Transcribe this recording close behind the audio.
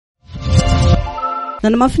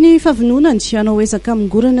Nanamafy ny fahavononany hanao ezaka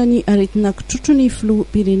mingorana ny aretina kitrotro ny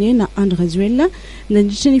filoham-pirenena Andry Rajoelina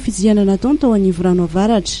nandritra ny fijaliana nataony tao Anivorano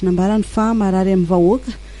avaratra nambarany fa marary amin'ny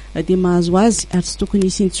vahoaka dia mahazo azy ary tsy tokony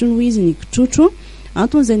hisy intsony ho izy ny kitrotro.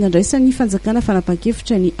 Anton'izay nandraisany fanjakana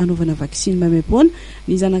fanapa-kevitra ny anaovana vaksiny maimaimpona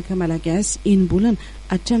ny zanaka malagasy enim-bolana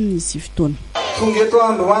hatramin'ny 9 taona. Tonga eto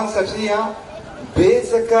androany satria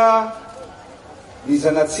betsaka ny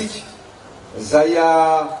zanatsika zay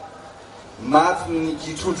maty ny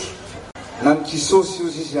kitrotro na ny kisosy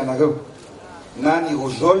ozy izy ianareo na ny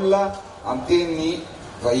rozola amin'ny teny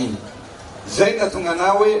vahiny. Zay natonga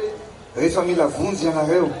na hoe rehefa mila vonjy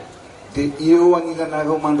ianareo dia eo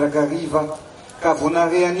anilanareo mandrakariva ka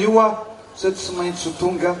vonare an'io sady tsy maintsy ho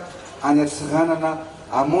tonga any atsiranana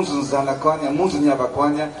amonjo ny zanako any, amonjo ny havako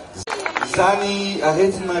any. Zany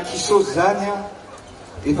aretina kisosy zany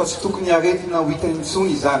efa tsy tokony aretina ho hita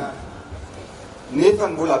intsony izany. Nefa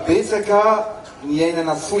mbola betsaka ny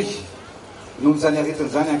ainana fohy noho zany aretina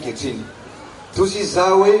zany ankehitriny. Toy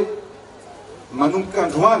izaho hoe manomboka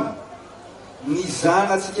androany ny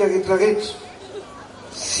zanatsika rehetrarehetra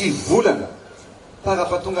 9 volana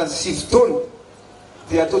parapatonga ny 9 taona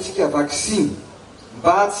dia ataotsika vaksiny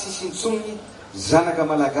mba tsy hisy intsony zanaka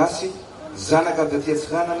malagasy, zanaka avy aty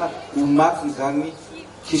atsiranana ho matiny zany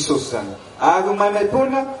kisosy zany. Ary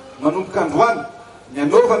maimaimpona manomboka androany ny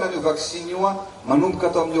anaovana an'io vaksiny io manomboka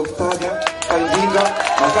atao amin'ny hôpitaly ka indrindra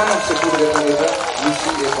makana amin'ny sekoly rehetrarehetra misy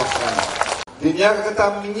eto Afrika. Dia niaraka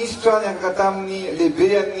tamin'ny ministra, niaraka tamin'ny lehibe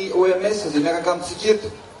an'ny OMS izay niaraka amintsika eto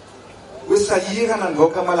hoe sahirana ny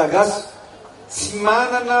vahoaka malagasy tsy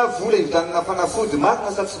manana vola hividanana fanafody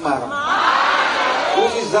marina sa tsy marina.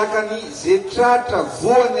 Ozy zakany zay tratra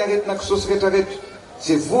voany aretina kisosy rehetrarehetra,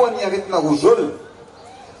 zay voany aretina rozola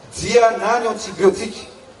dia na ny antibiotika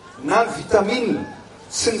na ny vitamine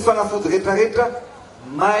sy ny fanafody rehetrarehetra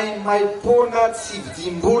maimaimpona tsy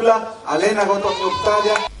vidimbola alaina raha atao amin'ny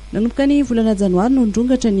hôpitaly. Nanomboka ny volana janoary no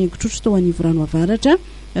nirongatra ny kitrotro tao Anivorano avaratra.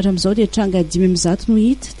 Hatramin'izao dia tranga 500 no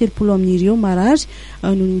hita, 30 amin'ireo marary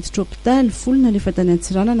no niditra hôpitaly, 10 nalefa tany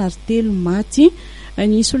Antsiranana ary 3 maty.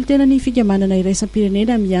 Ny solotenany fikambanana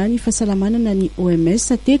iraisam-pirenena miany fahasalamanana ny OMS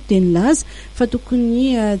teto dia nilaza fa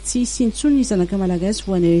tokony tsy hisy intsony ny zanaka malagasy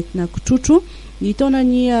voany aretina kitrotro. Ny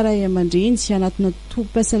taonany ray aman-dreny sy anatina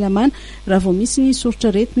tobim-pahasalamana raha vao misy ny soritra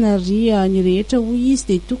aretina ary ny rehetra hoy izy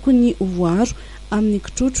dia tokony voaro amin'ny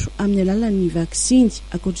kitrotro amin'ny alalan'ny vaksiny.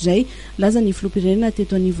 Ankoatr'izay laza ny filoham-pirenena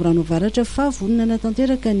teto Anivorano avaratra fa vonona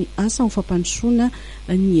tanteraka ny asa ho fampandrosoana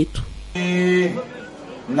ny eto.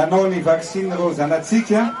 Nanao ny vaksiny reo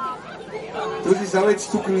zanatsika toy izao hoe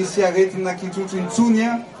tsy tokony hisy aretina kitrotro intsony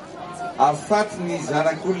afaty ny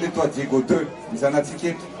zanak'olona eto Diego 2 ny zanatsika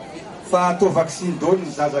eto fa atao vaksiny daholo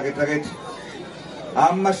ny zaza rehetrarehetra.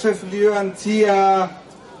 Amin'ny chef-lieu an'ity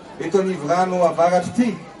eto Anivorano avaratra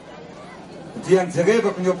ity dia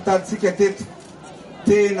nijerevako ny hôpitalitsika teto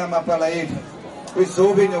tena mampalahelo hoe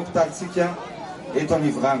zao hoe ny hôpitalitsika eto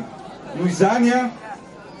Anivorano. Noho izany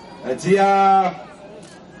dia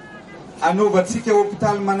anaovantsika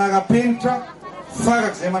hôpitaly manara-penitra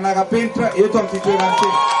farak'izay manara-penitra eto amin'ny toerana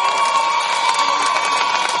teto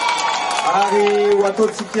ary ho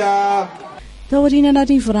ataotsika tao aoriana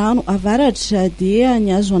Anivorano avaratra dia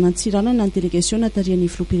niazo anantsiranana ny delegation natarian'ny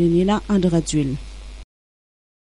filoham-pirenena Andry Rajoelina.